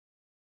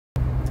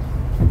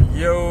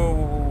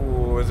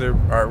Yo, is it all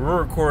right?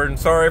 We're recording.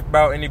 Sorry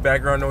about any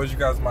background noise you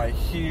guys might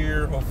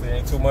hear. Hopefully, it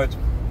ain't too much.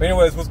 But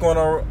anyways, what's going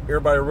on,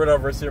 everybody?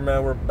 Ridoverse here,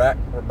 man. We're back.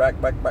 We're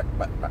back with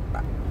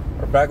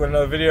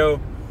another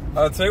video.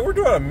 Today we're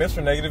doing a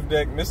Mr. Negative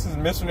deck. This is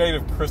Mr.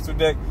 Negative Crystal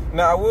deck.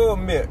 Now, I will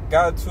admit,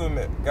 got to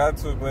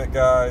admit,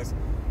 guys.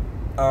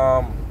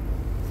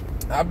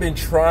 I've been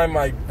trying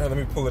my. Let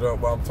me pull it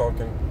up while I'm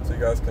talking so you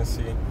guys can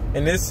see.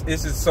 And this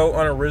is so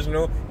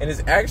unoriginal, and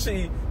this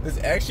actually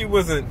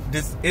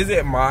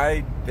isn't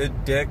my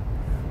deck,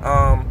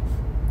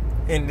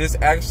 and this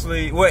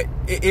actually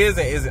it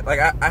isn't like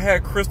I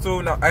had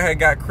Crystal. No, I had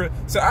got Crystal.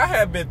 So I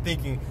had been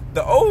thinking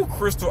the old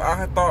Crystal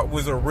I thought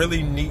was a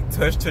really neat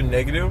touch to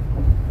Negative.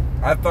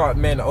 I thought,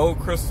 man, the old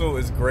Crystal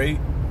is great.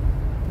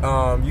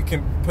 You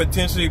can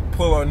potentially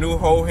pull a new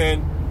whole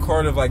hand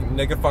card of like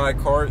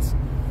Negatified cards.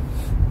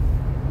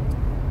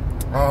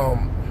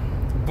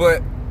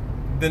 But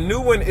the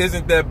new one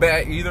isn't that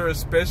bad either,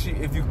 especially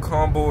if you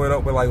combo it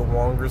up with like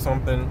Wong or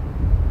something.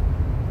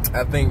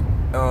 I think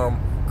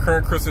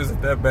current Crystal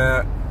isn't that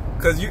bad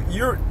because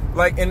you're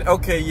like, and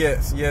okay,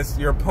 yes,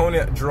 your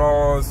opponent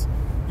draws.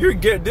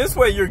 This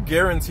way you're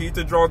guaranteed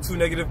to draw 2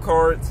 negative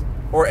cards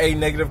or a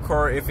negative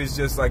card if it's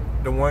just like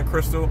the one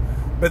Crystal.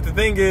 But the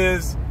thing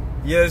is,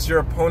 yes, your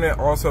opponent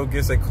also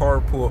gets a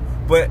card pool,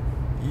 but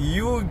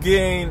you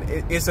gain.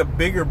 It's a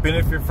bigger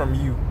benefit from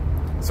you.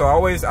 So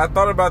I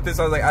thought about this.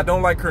 I was like, I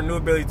don't like her new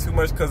ability too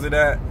much because of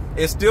that.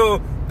 This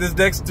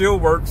deck still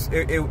works.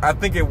 I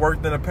think it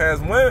worked in the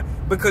past.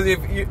 Because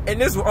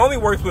and this only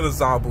works with a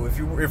Zabu. If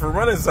you're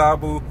running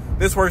Zabu,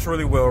 this works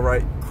really well,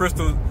 right?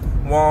 Crystal,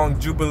 Wong,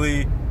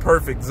 Jubilee,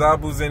 perfect.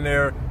 Zabu's in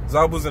there.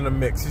 Zabu's in the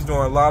mix. He's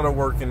doing a lot of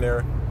work in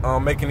there,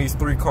 making these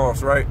 3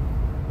 costs, right?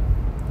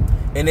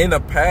 And in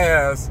the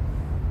past,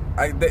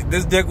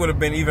 this deck would have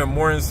been even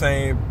more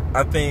insane.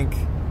 I think.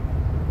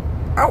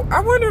 I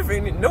wonder if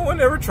no one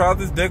ever tried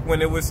this deck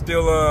when it was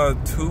still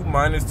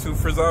 -2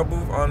 for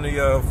Zabu on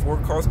the 4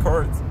 cost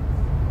cards.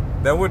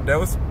 That would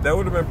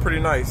have been pretty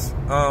nice.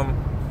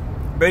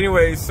 But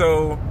anyway,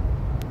 so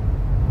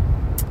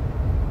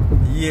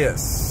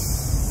yes.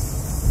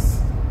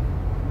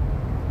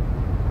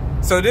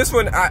 So this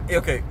one,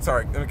 okay,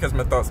 sorry, let me catch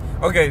my thoughts.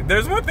 Okay,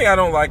 there's one thing I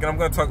don't like, and I'm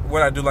going to talk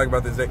what I do like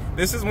about this deck.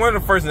 This is one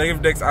of the first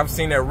Negative decks I've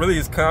seen that really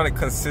is kind of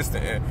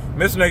consistent. And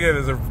Mr. Negative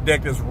is a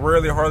deck that's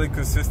really hardly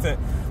consistent.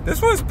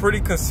 This one's pretty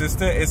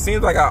consistent. It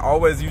seems like I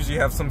always usually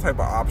have some type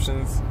of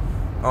options,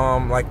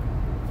 like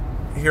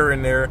here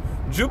and there.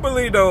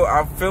 Jubilee, though,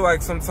 I feel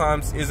like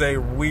sometimes is a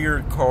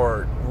weird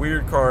card.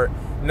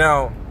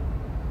 Now,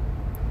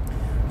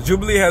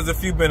 Jubilee has a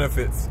few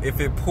benefits. If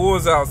it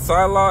pulls out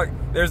Psylocke,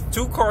 there's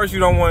 2 cards you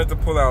don't want it to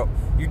pull out.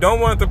 You don't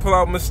want it to pull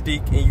out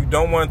Mystique, and you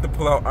don't want it to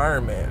pull out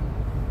Iron Man.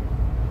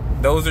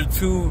 Those are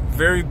 2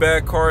 very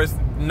bad cards.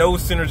 No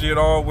synergy at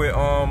all with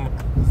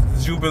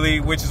Jubilee,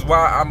 which is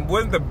why I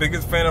wasn't the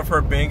biggest fan of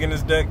her being in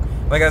this deck.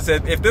 Like I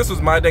said, if this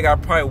was my deck, I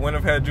probably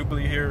wouldn't have had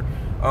Jubilee here.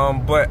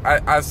 But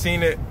I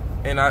seen it,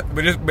 and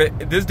but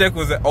this deck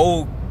was an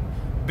old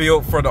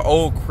build for the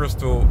old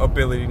Crystal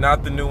ability,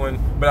 not the new one.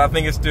 But I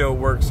think it still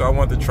works, so I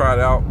wanted to try it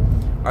out.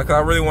 I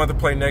really wanted to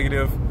play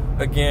Negative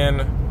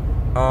again.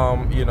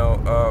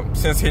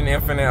 Since hitting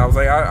Infinite, I was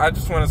like, I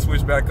just want to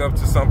switch back up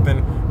to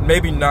something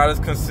maybe not as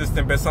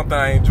consistent, but something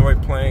I enjoy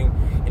playing.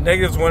 And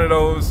Negative's one of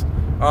those,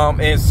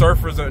 and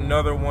Surfer's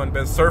another one,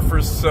 but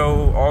Surfer's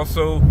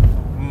also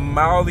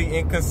mildly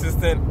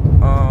inconsistent,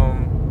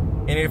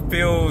 and it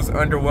feels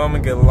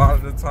underwhelming a lot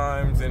of the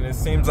times. And it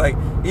seems like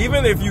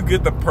even if you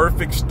get the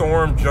perfect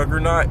Storm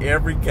Juggernaut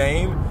every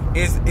game,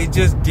 it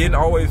just didn't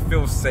always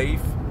feel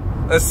safe,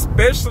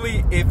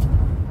 especially if.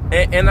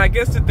 And I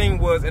guess the thing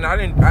was, and I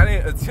didn't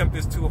attempt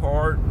this too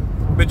hard,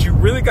 but you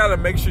really got to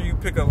make sure you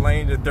pick a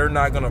lane that they're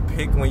not gonna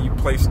pick when you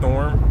play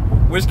Storm,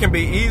 which can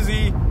be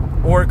easy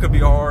or it could be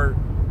hard.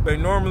 But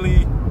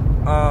normally,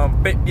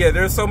 but yeah,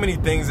 there's so many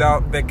things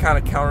out that kind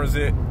of counters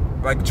it.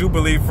 Like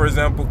Jubilee, for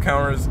example,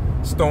 counters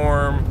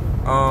Storm.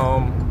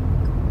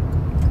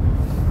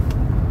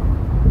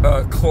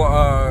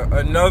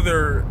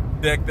 Another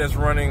deck that's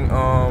running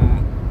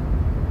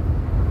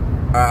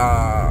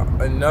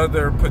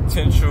another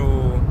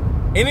potential.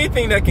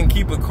 Anything that can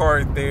keep a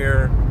card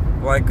there,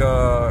 like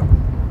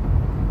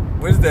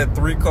what is that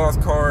 3 cost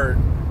card?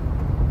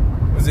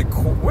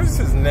 What is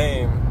his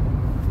name?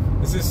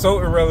 This is so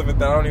irrelevant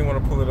that I don't even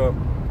want to pull it up.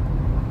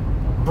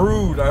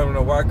 Brood. I don't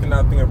know why I could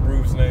not think of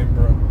Brood's name,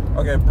 bro.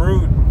 Okay,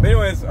 Brood. But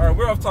anyways, all right,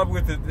 we're off topic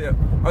with it. Yeah.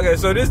 Okay,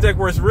 so this deck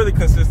works really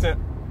consistent.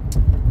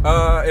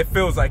 It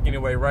feels like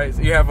anyway, right?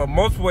 So you have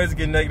multiple ways to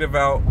get Negative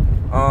out.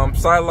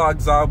 Psylocke,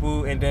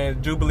 Zabu, and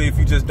then Jubilee if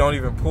you just don't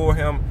even pull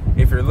him,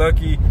 if you're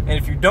lucky. And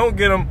if you don't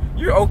get him,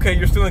 you're okay,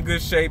 you're still in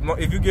good shape.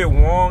 If you get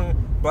Wong,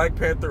 Black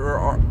Panther,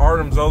 or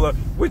Artem Zola,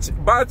 which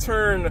by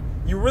turn,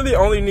 you really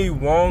only need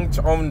Wong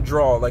on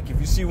draw. Like if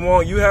you see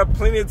Wong, you have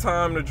plenty of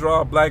time to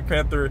draw Black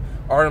Panther,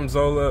 Artem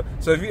Zola.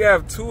 So if you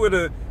have two of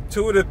the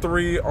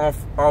 3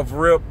 off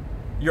rip,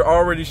 you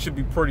already should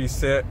be pretty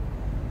set.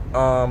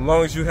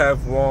 Long as you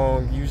have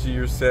Wong, usually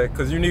you're set,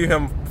 because you need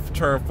him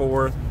turn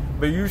 4.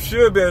 But you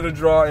should be able to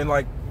draw in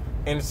like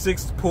in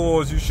 6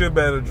 pulls, you should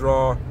be able to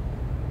draw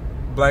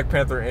Black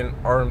Panther and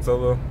Arnim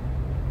Zola.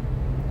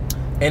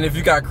 And if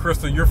you got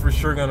Crystal, you're for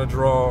sure gonna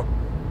draw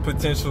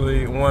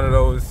potentially one of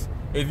those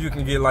if you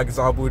can get like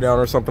Zabu down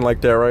or something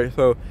like that, right?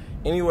 So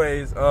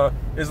anyways,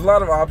 there's a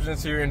lot of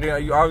options here, and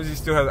then you obviously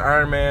still have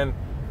Iron Man,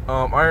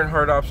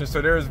 Ironheart options.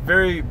 So there's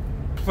plenty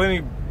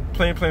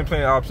of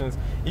options.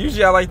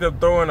 Usually I like to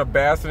throw in a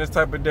Bass in this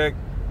type of deck,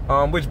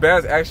 which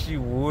Bass actually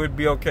would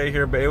be okay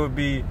here, but it would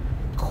be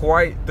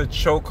quite the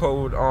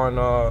chokehold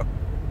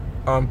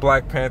on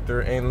Black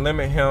Panther and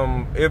limit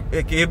him.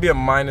 It'd be a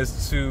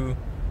 -2,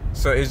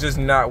 so it's just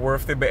not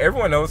worth it. But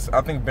everyone else I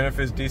think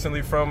benefits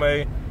decently from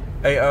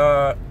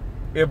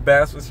if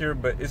Bass was here,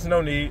 but it's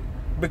no need,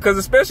 because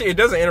especially it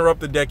doesn't interrupt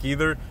the deck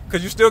either,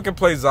 because you still can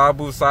play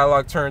Zabu,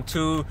 Psylocke turn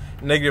 2,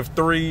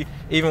 -3,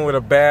 even with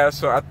a Bass.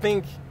 So I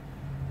think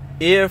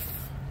if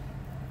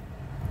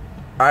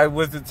I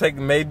was to take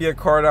maybe a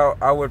card out,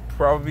 I would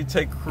probably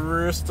take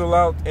Crystal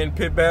out and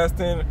pit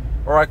Bastin.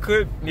 Or I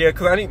could, yeah,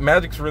 because I think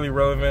Magic's really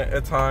relevant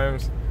at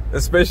times,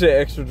 especially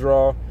at extra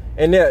draw.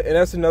 And yeah, and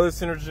that's another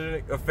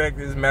synergistic effect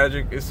is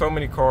Magic. Is so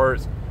many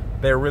cards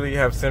that really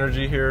have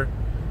synergy here.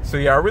 So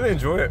yeah, I really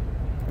enjoy it.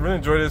 Really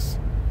enjoy this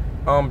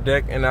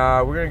deck, and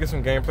we're gonna get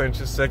some gameplay in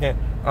just a second.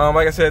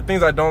 Like I said,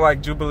 things I don't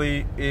like,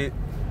 Jubilee.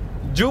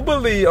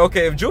 Jubilee,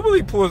 okay, if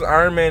Jubilee pulls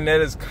Iron Man,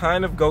 that is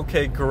kind of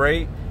okay,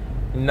 great,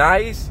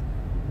 nice.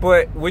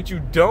 But what you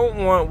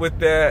don't want with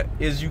that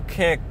is you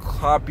can't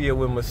copy it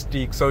with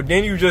Mystique. So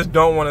then you just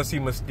don't want to see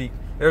Mystique.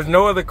 There's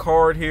no other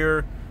card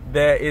here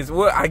that is,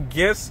 well, I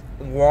guess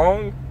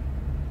Wong.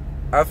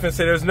 I was gonna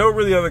say there's no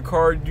really other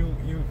card you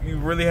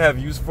really have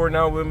use for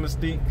now with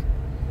Mystique.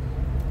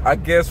 I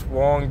guess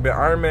Wong, but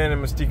Iron Man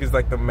and Mystique is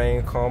like the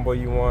main combo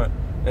you want,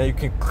 and you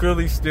can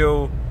clearly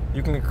still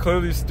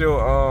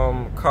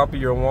copy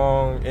your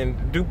Wong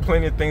and do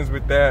plenty of things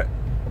with that.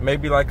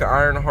 Maybe like an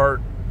Ironheart,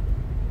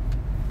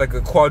 like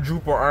a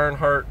quadruple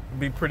Ironheart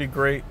would be pretty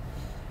great.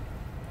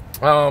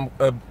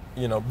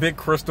 You know, big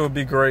Crystal would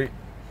be great.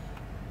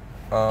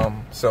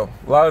 So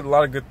a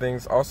lot of good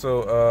things.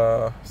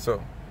 Also,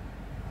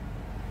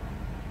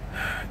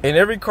 and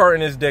every card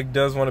in this deck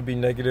does want to be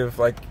negative.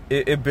 Like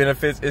it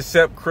benefits,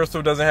 except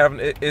Crystal doesn't have.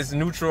 It's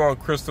neutral on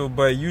Crystal,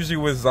 but usually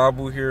with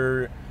Zabu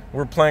here,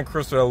 we're playing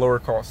Crystal at a lower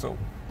cost. So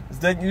this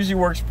deck usually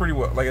works pretty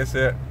well, like I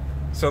said.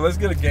 So let's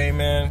get a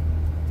game in.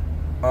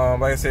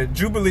 Like I said,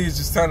 Jubilee is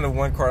just kind of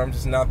one card I'm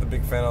just not the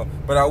big fan of.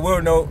 But I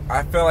will note,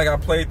 I felt like I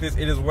played this.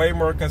 It is way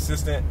more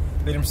consistent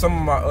than some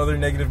of my other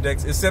negative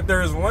decks. Except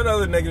there is one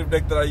other negative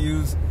deck that I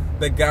used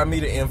that got me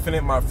to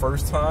Infinite my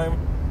first time.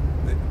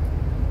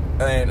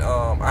 And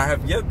I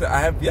have yet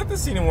to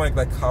see anyone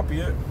like copy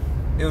it.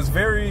 It was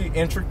very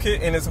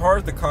intricate, and it's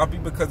hard to copy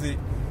because it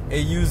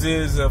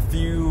uses a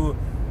few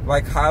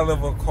like high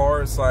level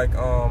cards like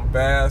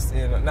Bass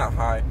and not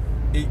high,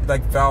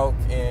 like Valk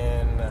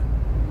and a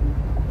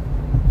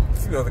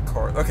few other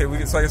cards. Okay,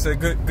 so like I said,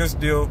 good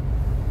deal.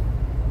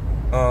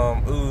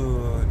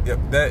 Yep,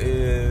 that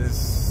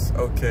is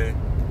okay.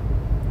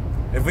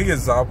 If we get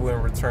Zabu in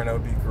return, that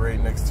would be great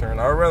next turn.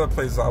 I would rather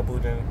play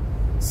Zabu than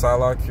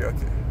Psylocke here.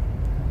 Okay,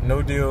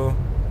 no deal.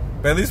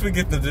 But at least we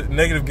get the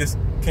negative.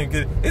 Can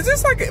get. Is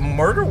this like a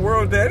Murder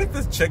World day? I need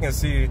to check and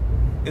see.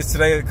 It's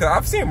today, because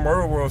I've seen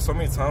Murder World so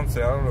many times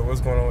today. I don't know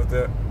what's going on with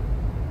that.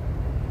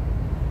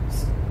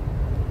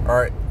 All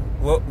right.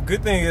 Well,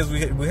 good thing is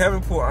we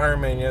haven't pulled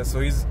Iron Man yet, so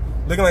he's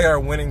looking like our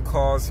winning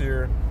cause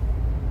here.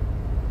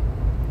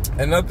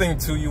 Another thing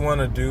too you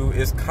want to do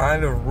is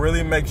kind of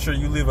really make sure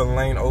you leave a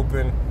lane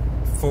open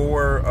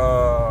for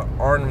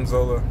Arnim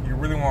Zola. You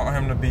really want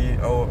him to be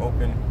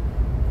open.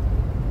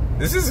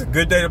 This is a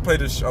good day to play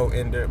the show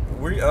in there.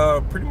 We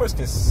pretty much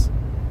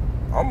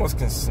almost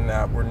can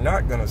snap. We're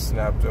not gonna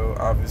snap though,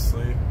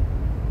 obviously,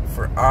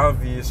 for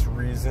obvious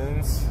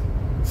reasons.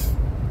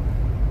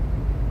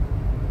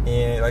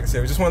 And like I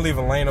said, we just want to leave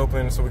a lane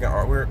open so we're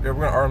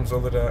gonna Arnim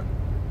Zola that.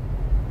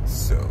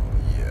 So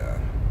yeah.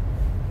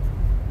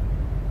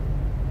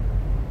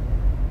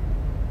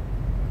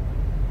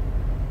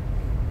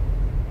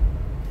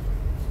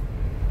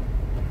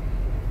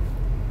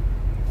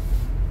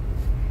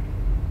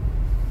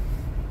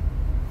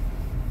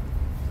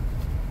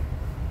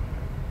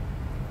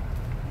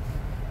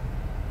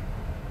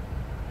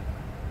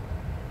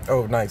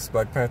 Oh, nice.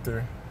 Black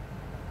Panther.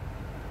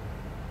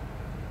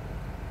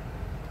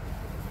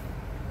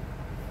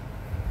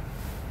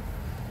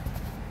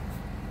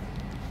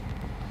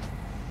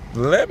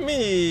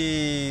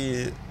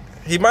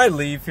 He might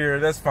leave here.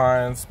 That's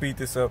fine. Speed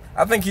this up.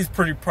 I think he's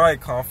probably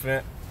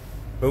confident.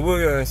 But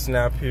we're going to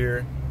snap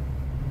here.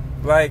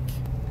 Like,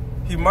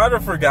 he might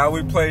have forgot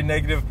we played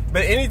negative.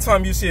 But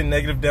anytime you see a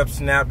negative depth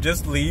snap,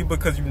 just leave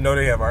because you know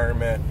they have Iron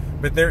Man.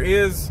 But there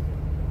is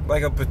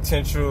like a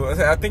potential.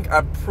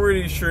 I'm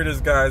pretty sure this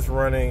guy's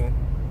running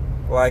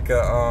like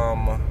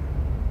a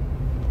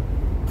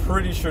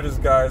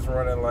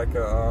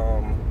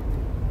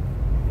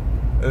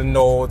a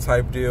null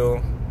type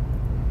deal.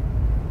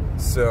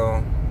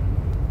 So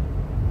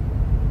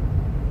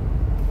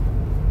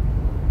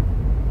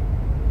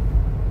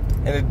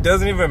And it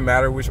doesn't even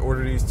matter which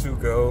order these two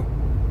go,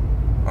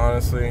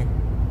 honestly.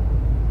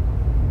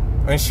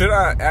 And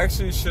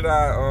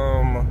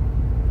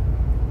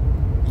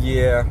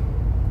yeah.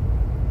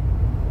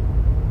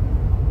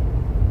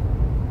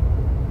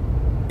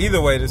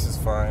 Either way, this is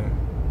fine.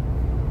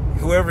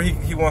 Whoever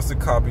he wants to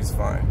copy is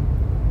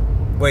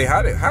fine. Wait,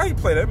 how he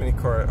play that many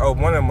cards? Oh,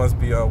 one of them must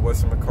be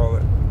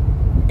whatchamacallit.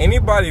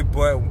 Anybody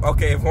but,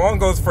 okay, if Wong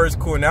goes first,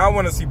 cool. Now I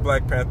want to see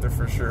Black Panther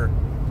for sure.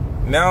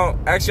 Now,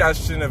 actually, I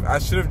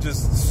should have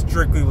just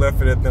strictly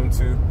left it at them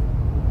two.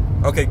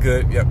 Okay,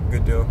 good. Yep,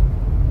 good deal.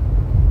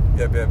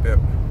 Yep.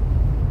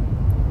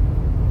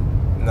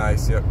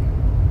 Nice, yep.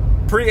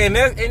 And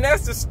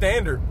that's the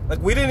standard. Like,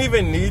 we didn't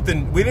even need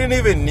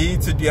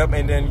to, yep,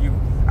 and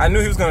then I knew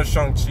he was gonna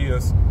Shang-Chi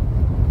us.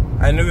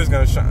 I knew he was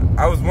gonna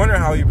I was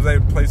wondering how he was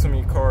able to play so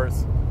many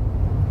cards.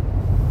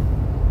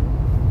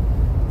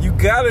 You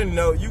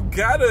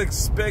gotta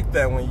expect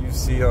that when you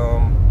see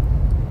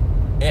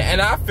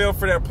and I fell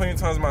for that plenty of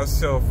times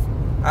myself.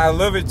 I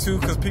love it too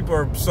because people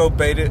are so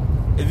baited.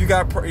 If you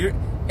got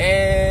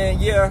and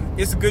yeah,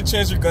 it's a good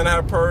chance you're gonna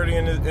have priority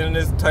in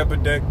this type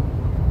of deck.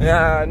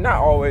 Yeah, not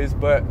always,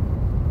 but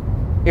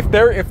if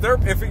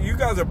you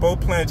guys are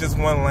both playing just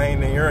one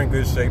lane, then you're in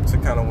good shape to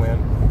kind of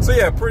win. So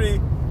yeah, pretty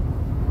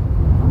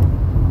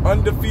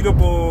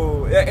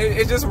undefeatable.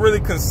 It's just really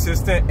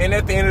consistent, and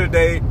at the end of the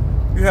day,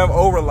 you have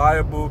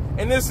reliable.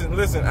 And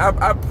listen,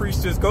 I preach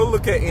this. Go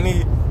look at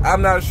any.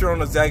 I'm not sure on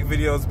the exact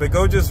videos, but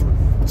go just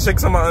check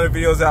some of my other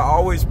videos. I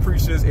always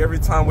preach this every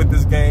time with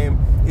this game.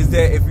 Is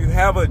that if you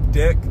have a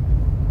deck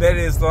that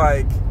is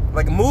like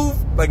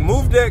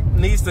move deck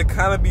needs to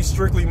kind of be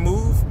strictly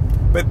move,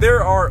 but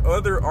there are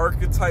other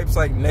archetypes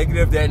like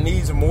negative that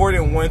needs more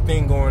than one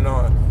thing going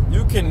on.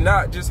 You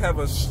cannot just have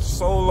a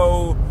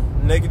solo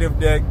negative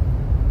deck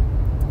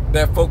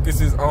that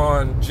focuses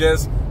on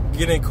just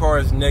getting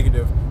cards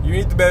negative. You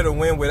need to be able to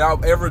win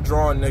without ever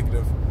drawing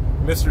negative,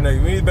 Mr.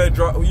 Negative.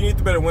 You need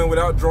to better win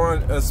without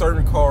drawing a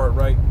certain card,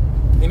 right?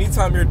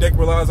 Anytime your deck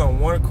relies on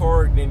one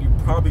card, then you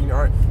probably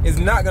aren't. It's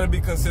not going to be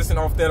consistent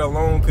off that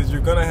alone because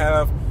you're going to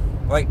have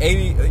like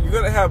 80. You're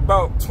going to have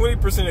about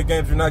 20% of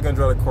games you're not going to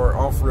draw the card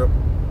off rip,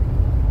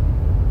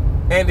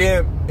 and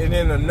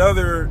then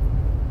another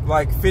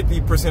like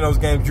 50% of those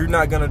games you're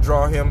not going to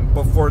draw him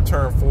before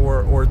turn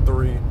 4 or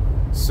 3.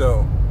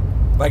 So.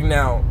 Like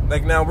now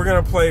we're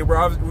gonna play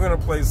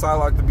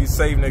Psylocke to be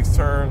safe next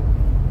turn.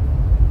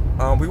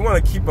 We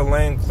want to keep a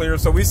lane clear,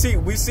 so we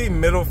see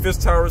middle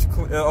Fist Tower's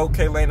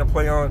okay lane to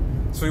play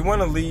on. So we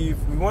want to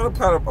leave. We want to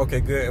put up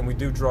okay good, and we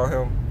do draw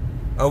him.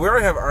 We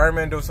already have Iron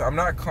Man though, so I'm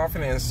not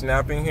confident in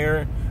snapping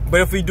here. But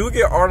if we do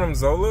get Arnim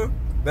Zola,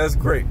 that's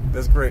great.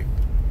 That's great.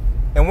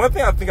 And one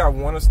thing I think I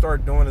want to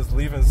start doing is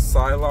leaving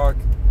Psylocke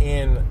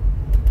in.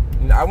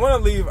 I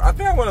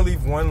think I want to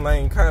leave one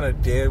lane kind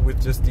of dead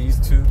with just these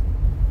two.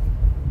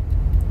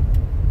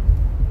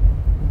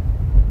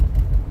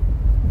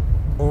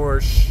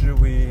 Or should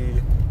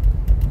we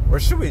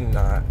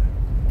not?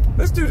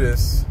 Let's do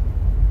this.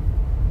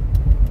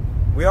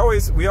 We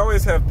always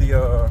have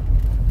the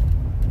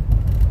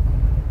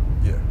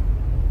yeah.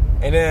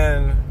 And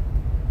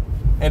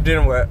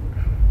then what?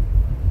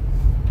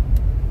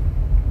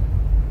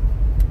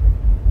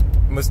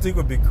 Mystique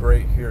would be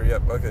great here.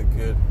 Yep, okay,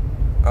 good.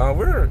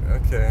 We're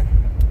okay.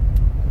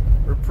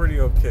 We're pretty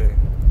okay.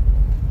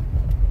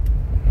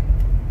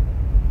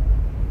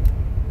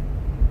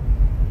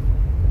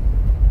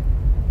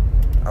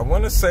 I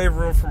want to save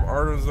room from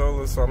Arnim,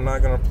 so I'm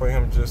not going to play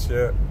him just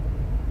yet.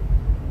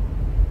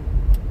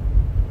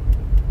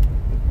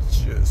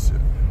 Just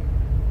yet.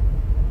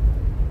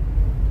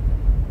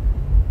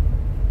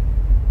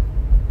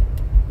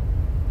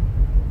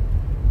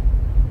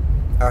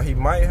 He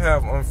might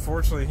have,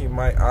 unfortunately,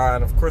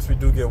 and of course we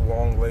do get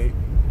Wong late.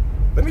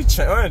 I'm going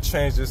to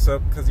change this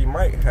up because he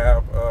might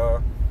have,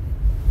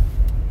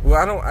 well,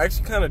 I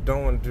actually kind of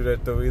don't want to do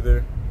that though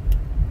either.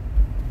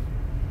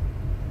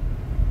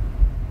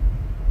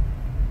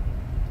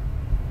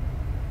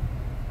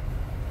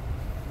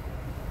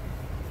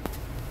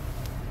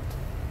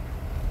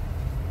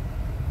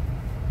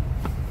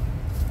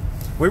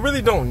 We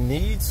really don't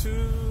need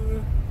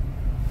to,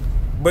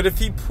 but if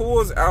he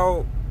pulls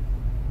out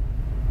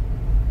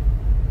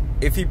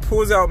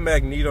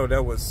Magneto,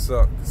 that would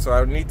suck. So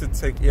I need to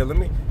take,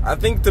 I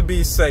think to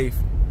be safe,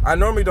 I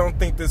normally don't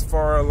think this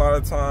far a lot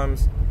of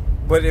times,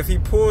 but if he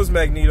pulls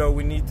Magneto,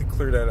 we need to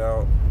clear that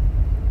out,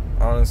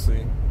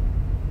 honestly.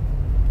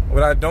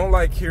 What I don't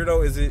like here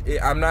though is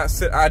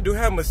I do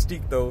have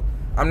Mystique though.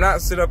 I'm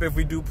not set up if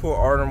we do pull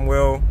Arnim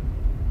well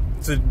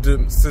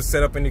to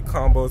set up any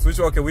combos, which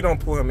okay, we don't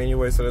pull him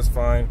anyway, so that's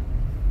fine.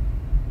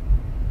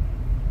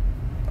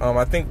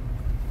 I think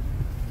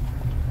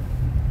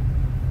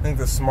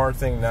the smart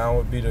thing now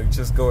would be to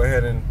just go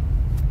ahead and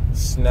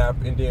snap,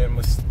 and then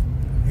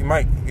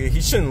he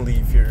shouldn't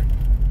leave here.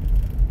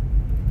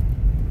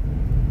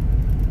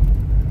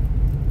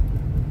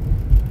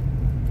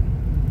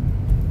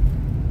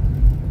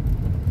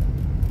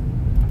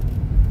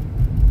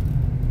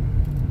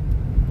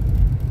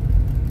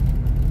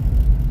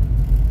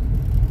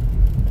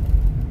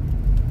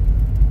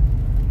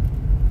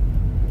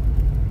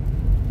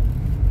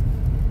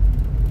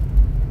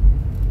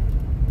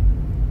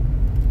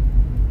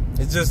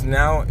 It's just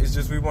now. It's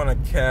just we want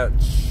to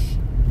catch.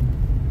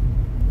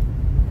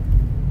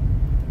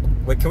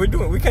 Wait, can we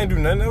do it? We can't do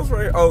nothing else,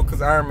 right? Oh, because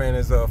Iron Man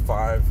is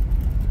 5.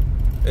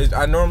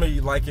 I normally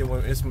like it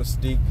when it's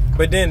Mystique,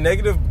 but then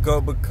negative go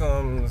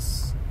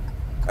becomes.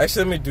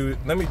 Actually,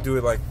 let me do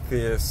it like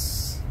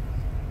this.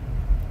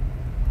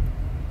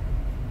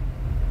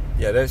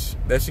 Yeah,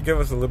 that should give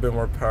us a little bit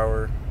more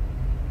power.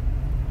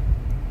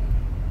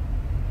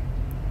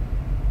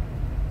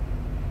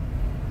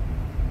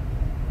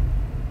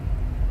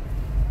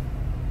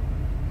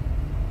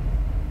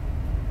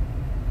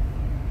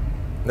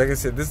 Like I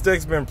said, this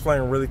deck's been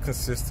playing really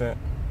consistent.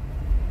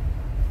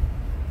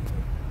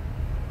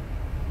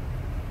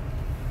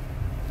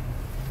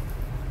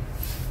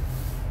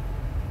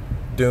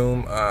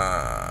 Doom,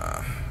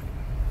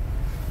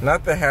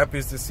 not the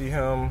happiest to see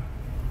him.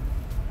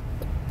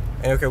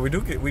 And okay, we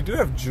do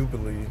have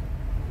Jubilee.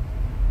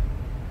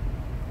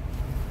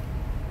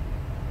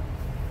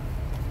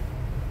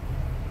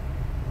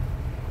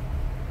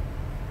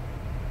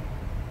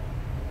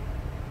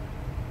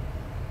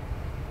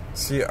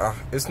 See,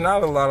 it's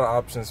not a lot of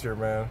options here,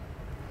 man.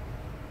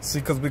 See,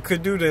 because we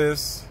could do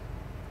this.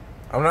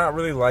 I'm not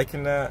really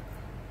liking that.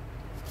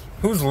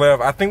 Who's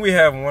left? I think we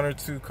have 1 or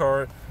 2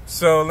 cards.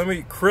 So,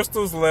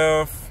 Crystal's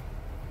left.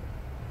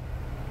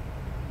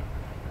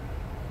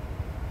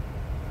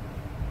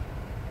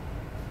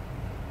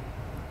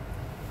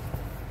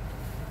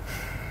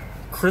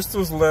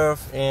 Crystal's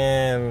left,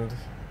 and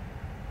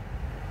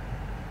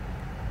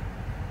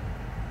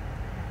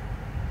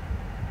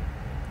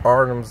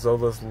Arnim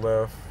Zola's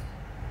left.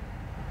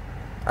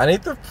 I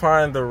need to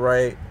find the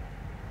right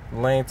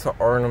lane to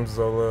Arnim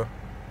Zola.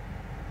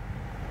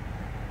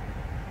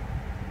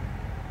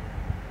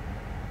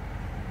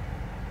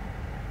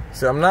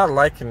 See, I'm not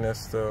liking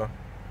this though.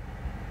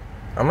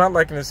 I'm not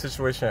liking this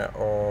situation at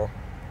all.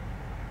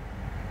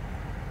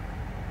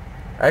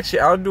 Actually,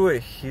 I'll do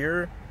it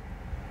here.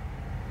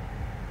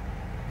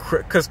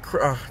 Because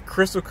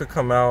Crystal could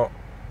come out.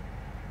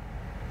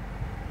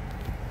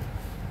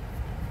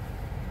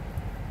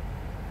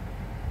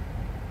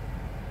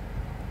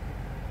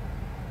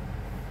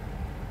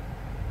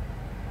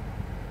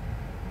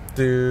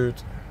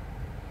 Dude.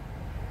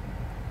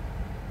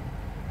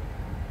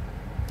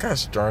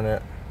 Gosh darn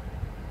it.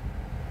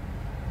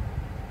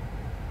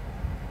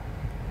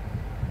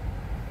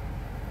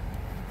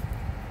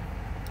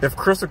 If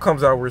Crystal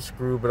comes out, we're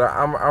screwed. But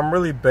I'm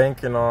really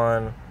banking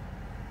on.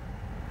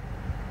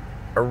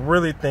 I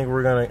really think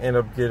we're gonna end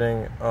up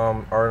getting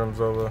Arnim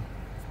Zola.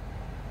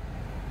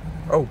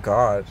 Oh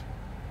God.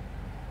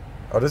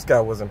 Oh, this guy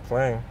wasn't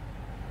playing.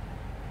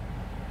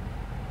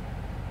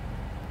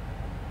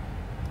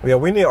 Yeah,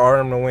 we need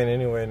Arnim to win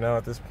anyway now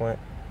at this point.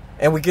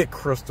 And we get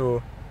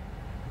Crystal.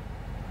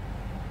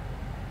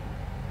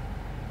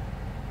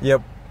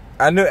 Yep.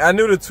 I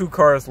knew the 2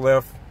 cards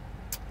left.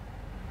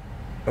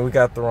 And we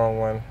got the wrong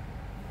one.